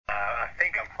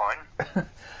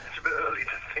It's a bit early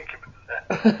to think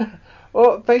about that.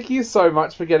 Well, thank you so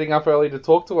much for getting up early to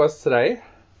talk to us today.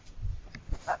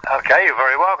 Okay, you're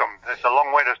very welcome. It's a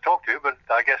long way to talk to you, but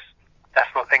I guess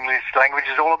that's what English language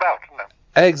is all about, isn't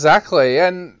it? Exactly.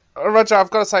 And Roger, I've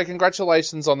got to say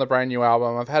congratulations on the brand new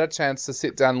album. I've had a chance to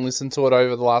sit down and listen to it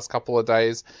over the last couple of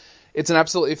days. It's an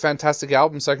absolutely fantastic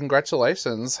album, so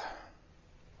congratulations.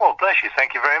 Well, bless you.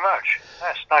 Thank you very much.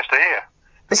 That's nice to hear.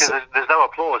 Because there's no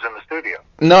applause in the studio.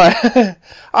 No.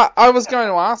 I was going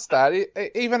to ask that.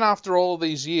 Even after all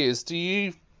these years, do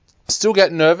you still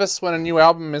get nervous when a new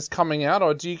album is coming out,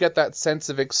 or do you get that sense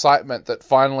of excitement that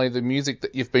finally the music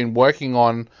that you've been working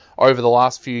on over the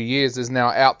last few years is now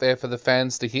out there for the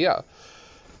fans to hear?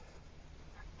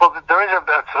 Well, there is a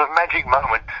sort of magic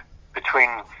moment between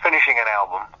finishing an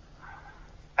album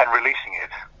and releasing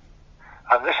it.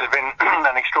 And this has been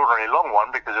an extraordinarily long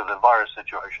one because of the virus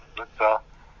situation.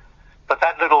 But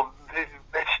that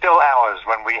it's still ours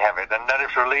when we have it. And then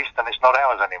it's released and it's not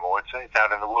ours anymore. It's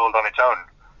out in the world on its own,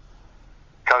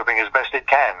 coping as best it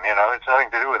can. It's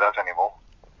nothing to do with us anymore.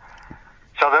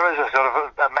 So there is a sort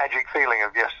of a magic feeling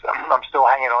of, yes, I'm still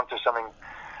hanging on to something,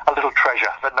 a little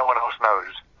treasure that no one else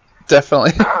knows.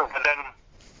 Definitely.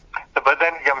 But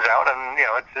then it comes out and,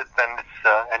 it's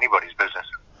anybody's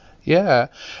business. Yeah.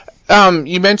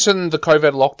 You mentioned the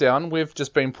COVID lockdown. We've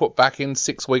just been put back in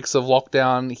 6 weeks of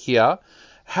lockdown here.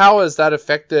 How has that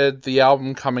affected the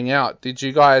album coming out? Did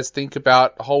you guys think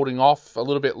about holding off a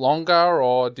little bit longer,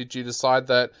 or did you decide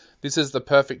that this is the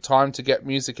perfect time to get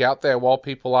music out there while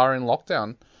people are in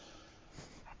lockdown?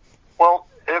 Well,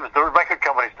 it was the record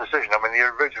company's decision. I mean, the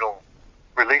original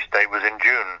release date was in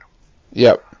June.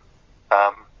 Yep.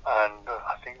 And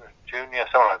I think it was June,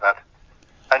 something like that.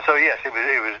 And so yes, it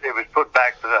was put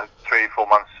back for 3 or 4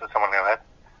 months or something like that.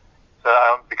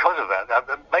 So because of that,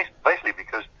 basically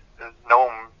because there's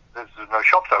no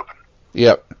shops open.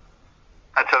 Yep.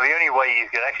 And so the only way you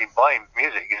can actually buy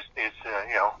music is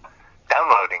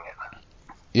downloading it.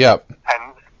 Yep.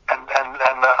 And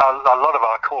a lot of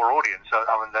our core audience,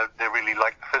 they really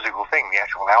like the physical thing, the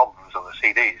actual albums or the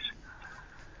CDs.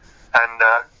 And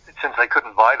since they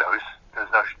couldn't buy those, there's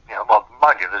no, well,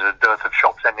 mind you, there's a dearth of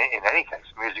shops in any case.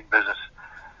 Music business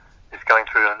is going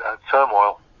through a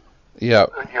turmoil. Yeah.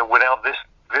 Without this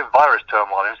virus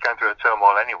turmoil, it's going through a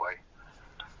turmoil anyway.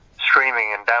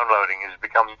 Streaming and downloading has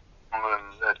become, and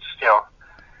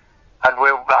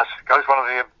we're, I suppose,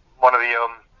 one of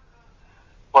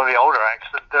the older acts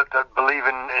that believe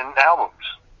in albums.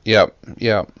 Yep.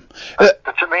 Yeah.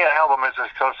 To me, an album is a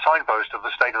sort of signpost of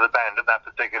the state of the band at that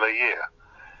particular year.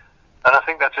 And I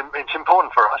think it's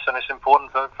important for us, and it's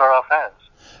important for our fans.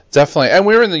 Definitely. And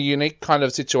we're in the unique kind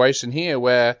of situation here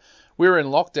where we're in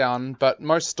lockdown, but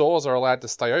most stores are allowed to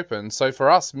stay open. So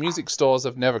for us, music stores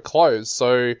have never closed.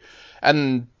 So,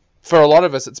 and for a lot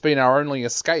of us, it's been our only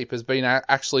escape, has been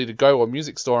actually to go to a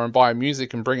music store and buy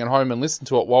music and bring it home and listen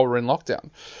to it while we're in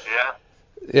lockdown. Yeah.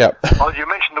 Yeah. Well, you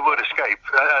mentioned the word escape.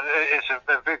 It's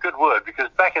a very good word, because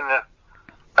back in the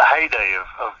heyday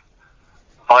of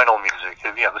vinyl music,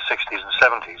 the 60s and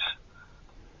 70s,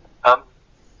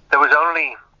 there was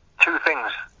only two things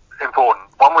important.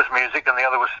 One was music and the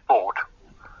other was sport.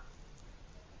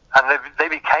 And they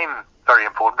became very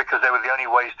important because they were the only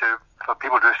ways for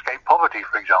people to escape poverty,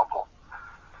 for example.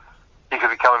 You could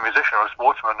become a musician or a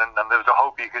sportsman, and there was a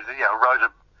hope you could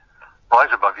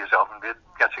rise above yourself and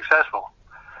get successful.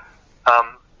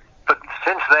 But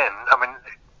since then,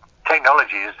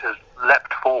 technology has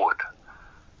leapt forward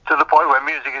to the point where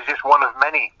music is just one of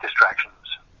many distractions.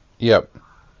 Yep.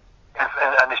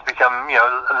 And it's become,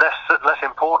 less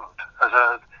important.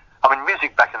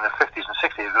 Music back in the 50s and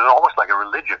 60s was almost like a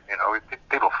religion.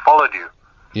 People followed you.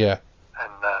 Yeah.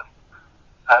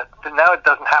 And now it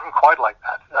doesn't happen quite like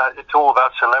that. It's all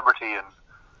about celebrity and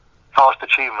fast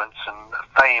achievements and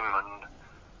fame,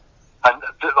 and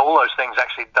all those things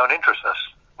actually don't interest us.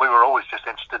 We were always just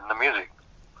interested in the music.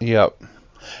 Yep.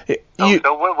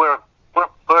 So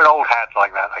we're an old hat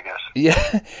like that, I guess.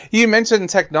 Yeah, you mentioned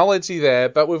technology there,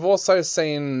 but we've also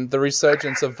seen the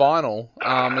resurgence of vinyl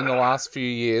in the last few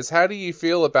years. How do you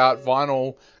feel about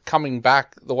vinyl coming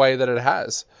back the way that it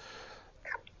has?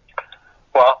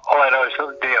 Well, all I know is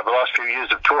that the last few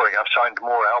years of touring, I've signed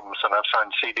more albums than I've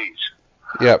signed CDs.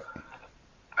 Yep.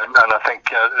 And I think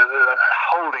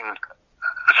holding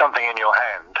something in your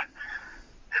hand,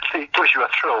 it gives you a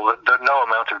thrill that no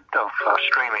amount of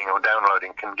streaming or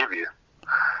downloading can give you.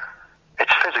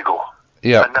 It's physical.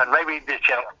 Yeah. And maybe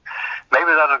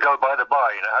that'll go by the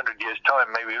by. In 100 years'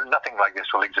 time, maybe nothing like this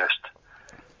will exist.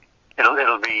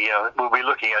 It'll be we'll be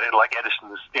looking at it like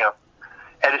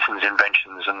Edison's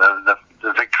inventions and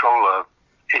the Victrola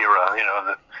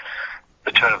era.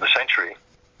 the turn of the century,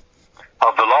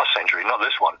 of the last century, not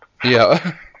this one. Yeah.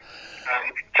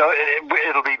 So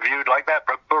it'll be viewed like that.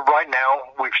 But right now,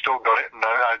 we've still got it, and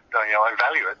I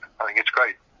value it. I think it's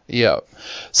great. Yeah.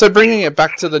 So bringing it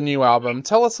back to the new album,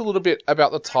 tell us a little bit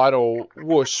about the title,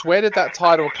 Whoosh. Where did that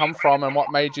title come from, and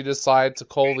what made you decide to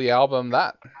call the album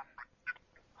that?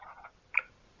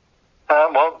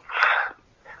 Well,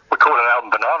 we called an album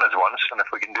Bananas once, and if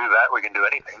we can do that, we can do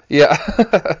anything. Yeah.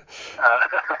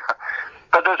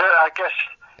 But I guess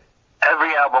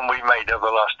every album we made over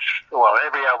the last,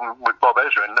 every album with Bob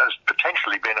Ezrin has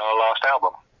potentially been our last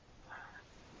album.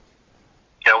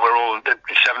 We're all in the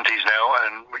 70s now,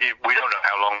 and we don't know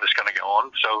how long this is going to go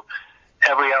on. So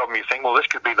every album you think, well, this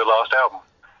could be the last album.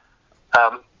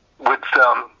 With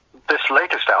this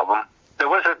latest album, there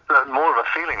was more of a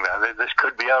feeling there that this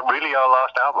could be really our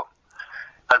last album.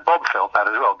 And Bob felt that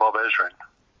as well, Bob Ezrin.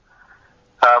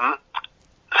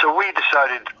 So we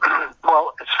decided,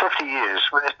 well, it's 50 years.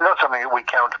 It's not something that we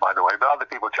count, by the way, but other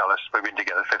people tell us we've been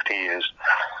together 50 years.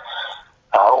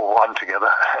 Or untogether.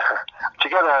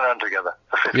 Together and untogether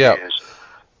for 50 years.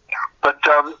 But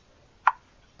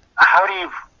how do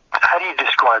you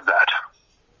describe that?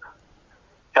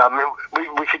 I mean,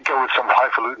 we could go with some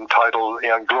highfalutin title,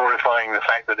 glorifying the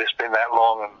fact that it's been that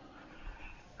long,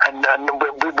 and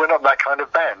we're not that kind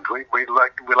of band. We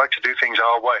like to do things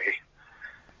our way.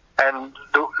 And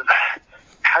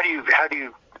how do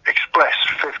you express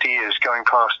 50 years going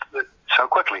past so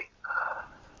quickly?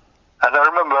 And I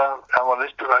remember,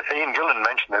 Ian Gillan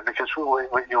mentioned it because we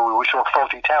saw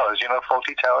Fawlty Towers. You know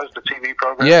Fawlty Towers, the TV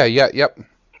program? Yep.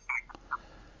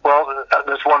 Well,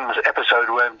 there's one episode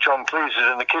where John Cleese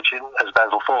is in the kitchen as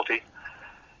Basil Fawlty,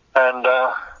 and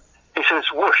he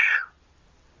says, "Whoosh."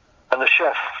 And the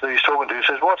chef that he's talking to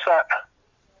says, "What's that?"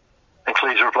 And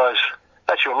Cleese replies,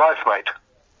 "That's your life, mate."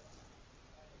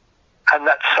 And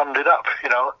that summed it up.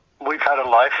 We've had a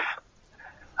life,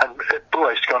 and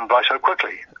boy, it's gone by so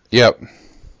quickly. Yep.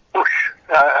 Whoosh.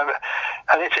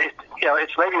 And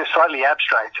it's maybe a slightly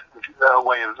abstract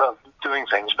way of doing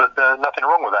things, but nothing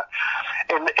wrong with that.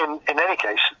 In any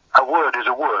case, a word is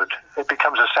a word. It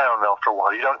becomes a sound after a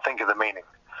while. You don't think of the meaning.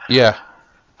 Yeah.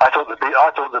 I thought the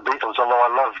Beatles, although I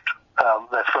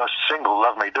loved their first single,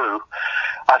 "Love Me Do,"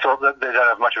 I thought that they don't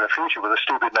have much of a future with a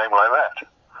stupid name like that.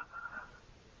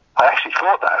 I actually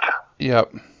thought that.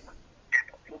 Yep.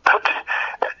 But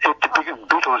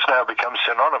Beatles now become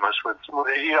synonymous with,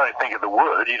 you don't think of the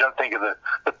word, you don't think of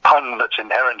the pun that's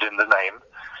inherent in the name.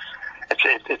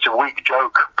 It's a weak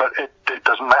joke, but it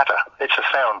doesn't matter. It's a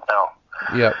sound now.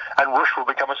 Yep. And whoosh will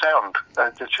become a sound.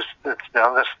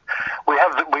 We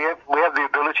have the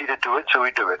ability to do it, so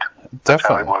we do it. That's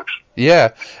Definitely. how it works.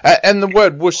 Yeah, and the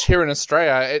word whoosh here in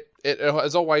Australia, it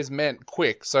has always meant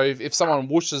quick. So if someone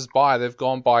whooshes by, they've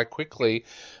gone by quickly.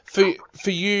 For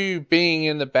you being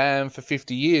in the band for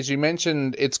 50 years, you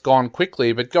mentioned it's gone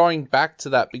quickly, but going back to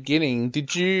that beginning,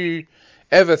 did you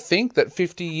ever think that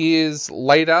 50 years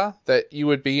later that you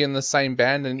would be in the same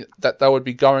band and that they would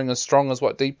be going as strong as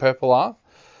what Deep Purple are?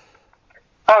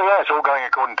 Oh yeah, it's all going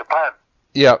according to plan.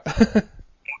 Yep.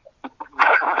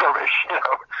 Rubbish,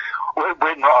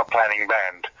 We're not a planning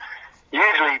band.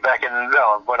 Usually back in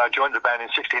when I joined the band in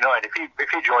 '69, if you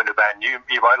joined a band,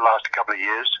 you might last a couple of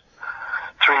years,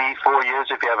 3-4 years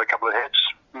if you have a couple of hits,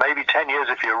 maybe 10 years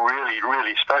if you're really,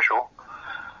 really special.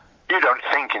 You don't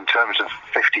think in terms of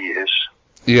 50 years.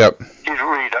 Yep. You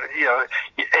really don't.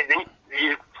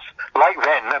 You like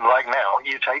then and like now,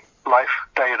 you take life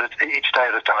each day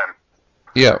at a time.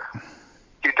 Yep.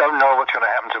 You don't know what's going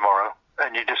to happen tomorrow,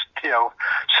 and you just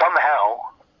somehow,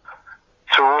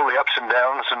 through all the ups and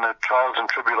downs and the trials and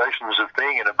tribulations of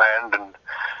being in a band,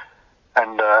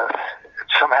 and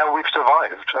somehow we've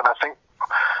survived. And I think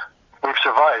we've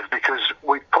survived because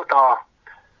we put our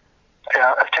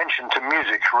attention to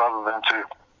music rather than to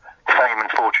fame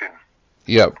and fortune.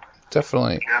 Yep,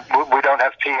 definitely. We don't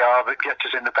have PR that gets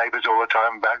us in the papers all the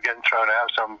time about getting thrown out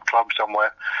of some club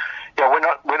somewhere. We're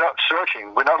not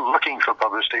searching. We're not looking for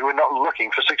publicity. We're not looking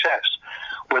for success.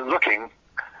 We're looking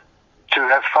to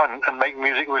have fun and make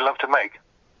music we love to make,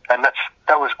 and that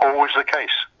was always the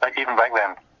case, even back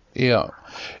then. Yeah,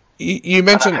 you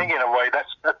mentioned. And I think in a way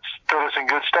that's stood us in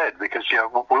good stead because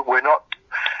we're not.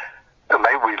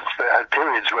 Maybe we've had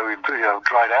periods where we've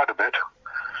dried out a bit,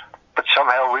 but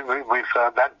somehow we've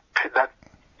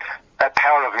that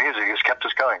power of music has kept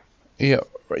us going. Yeah,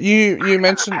 you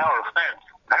mentioned the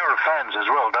power of fans as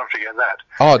well. Don't forget that.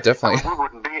 Oh, definitely. We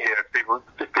wouldn't be here if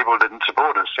people didn't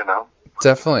support us.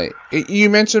 Definitely. You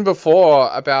mentioned before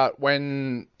about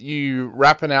when you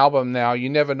wrap an album now, you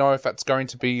never know if that's going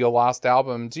to be your last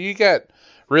album. Do you get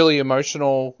really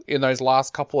emotional in those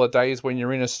last couple of days when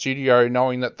you're in a studio,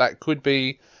 knowing that could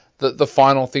be the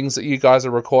final things that you guys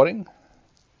are recording?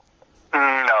 No,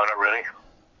 not really.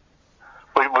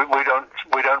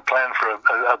 We don't plan for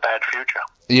a bad future.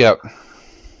 Yep.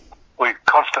 We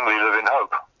constantly live in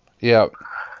hope. Yep.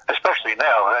 Especially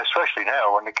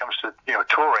now when it comes to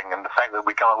touring and the fact that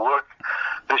we can't work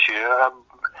this year.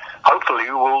 Hopefully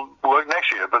we'll work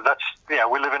next year, but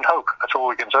we live in hope. That's all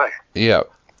we can say. Yeah.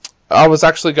 I was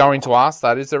actually going to ask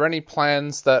that. Is there any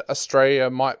plans that Australia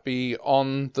might be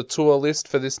on the tour list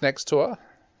for this next tour?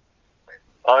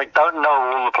 I don't know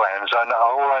all the plans.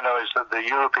 All I know is that the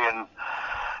European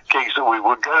gigs that we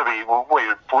would have been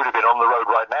on the road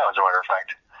right now, as a matter of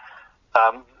fact.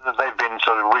 They've been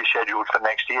sort of rescheduled for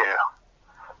next year.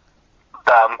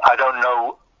 I don't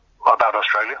know about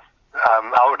Australia.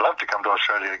 I would love to come to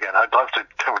Australia again. I'd love to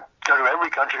go to every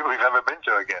country we've ever been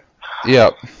to again.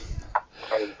 Yeah.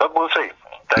 But we'll see,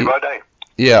 day by day.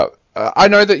 Yeah. I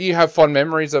know that you have fond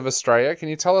memories of Australia. Can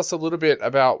you tell us a little bit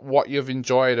about what you've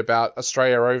enjoyed about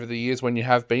Australia over the years when you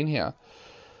have been here?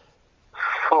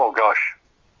 Oh, gosh.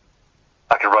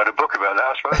 I could write a book about that,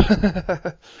 I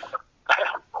suppose.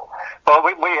 Well,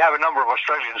 we have a number of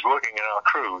Australians working in our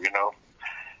crew,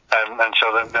 and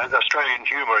so the Australian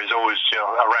humour is always,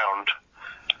 around.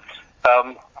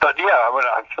 But yeah, when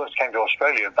I first came to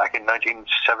Australia back in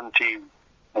 1971,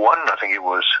 I think it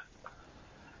was,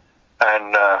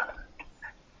 and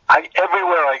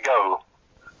everywhere I go,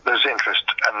 there's interest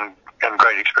and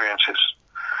great experiences.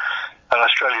 And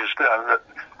Australia's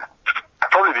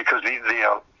probably because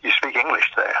you speak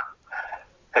English there.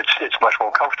 It's much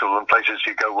more comfortable than places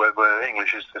you go where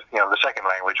English is the second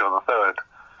language or the third.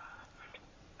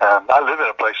 I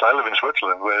live in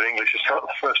Switzerland where English is not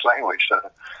the first language, so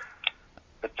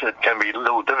it can be a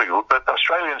little difficult. But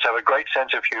Australians have a great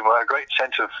sense of humour, a great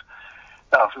sense of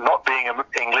not being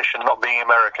English and not being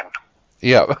American.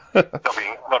 Yeah.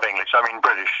 not English, I mean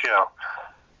British,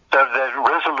 They're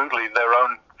resolutely their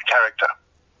own character.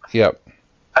 Yep.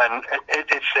 And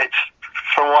it's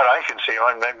from what I can see,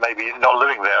 I'm maybe not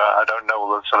living there, I don't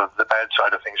know the bad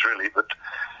side of things really, but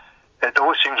it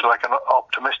always seems like an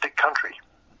optimistic country.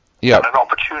 Yeah. And an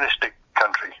opportunistic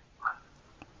country.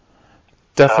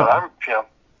 Definitely.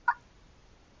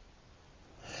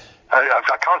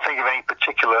 I can't think of any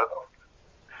particular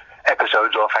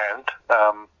episodes offhand.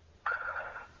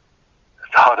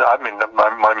 It's hard. I mean,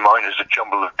 my mind is a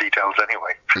jumble of details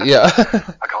anyway. Yeah.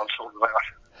 I can't sort them out.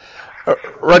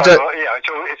 Roger.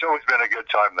 It's always been a good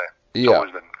time there. Yeah.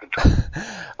 Always been a good time.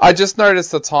 I just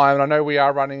noticed the time, and I know we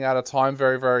are running out of time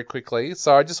very, very quickly.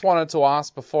 So I just wanted to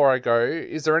ask before I go,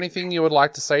 is there anything you would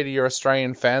like to say to your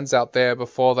Australian fans out there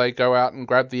before they go out and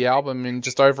grab the album in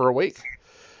just over a week?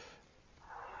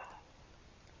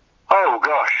 Oh,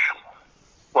 gosh.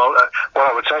 Well,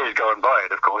 what I would say is go and buy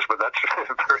it, of course, but that's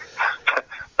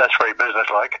very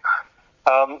businesslike.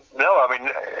 No, I mean,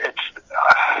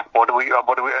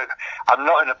 I'm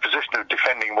not in a position of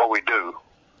defending what we do.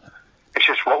 It's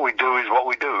just what we do is what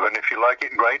we do, and if you like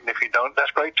it, great, and if you don't,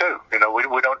 that's great too. We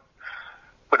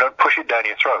don't push it down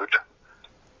your throat.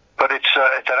 But it's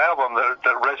an album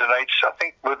that resonates, I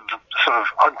think, with the sort of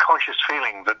unconscious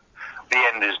feeling that the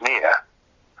end is near.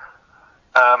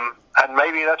 And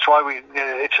maybe that's why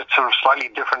it's a sort of slightly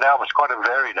different album. It's quite a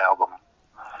varied album,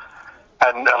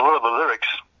 and a lot of the lyrics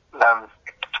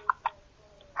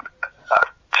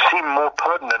seem more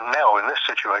pertinent now in this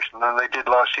situation than they did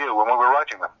last year when we were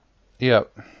writing them.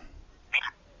 Yep.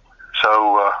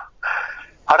 So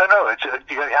I don't know.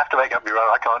 You have to make up your own.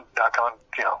 I can't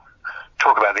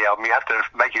talk about the album. You have to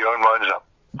make your own minds up.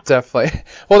 Definitely.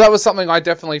 Well, that was something I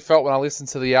definitely felt when I listened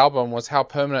to the album, was how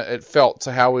permanent it felt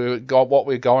to how we got what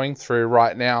we're going through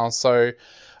right now. So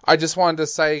I just wanted to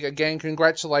say again,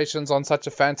 congratulations on such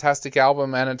a fantastic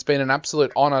album, and it's been an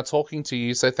absolute honour talking to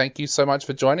you. So thank you so much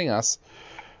for joining us.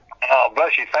 Oh,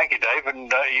 bless you. Thank you, Dave.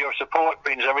 And your support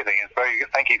means everything. It's very good.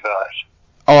 Thank you for that.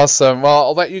 Awesome. Well,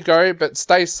 I'll let you go, but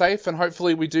stay safe, and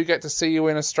hopefully we do get to see you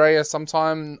in Australia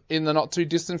sometime in the not too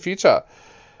distant future.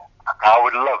 I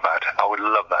would love that. I would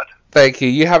love that. Thank you.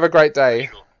 You have a great day.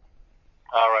 Sure.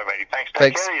 All right, matey. Thanks.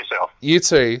 Take care of yourself. You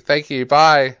too. Thank you.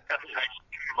 Bye.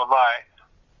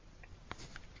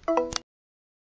 Bye-bye.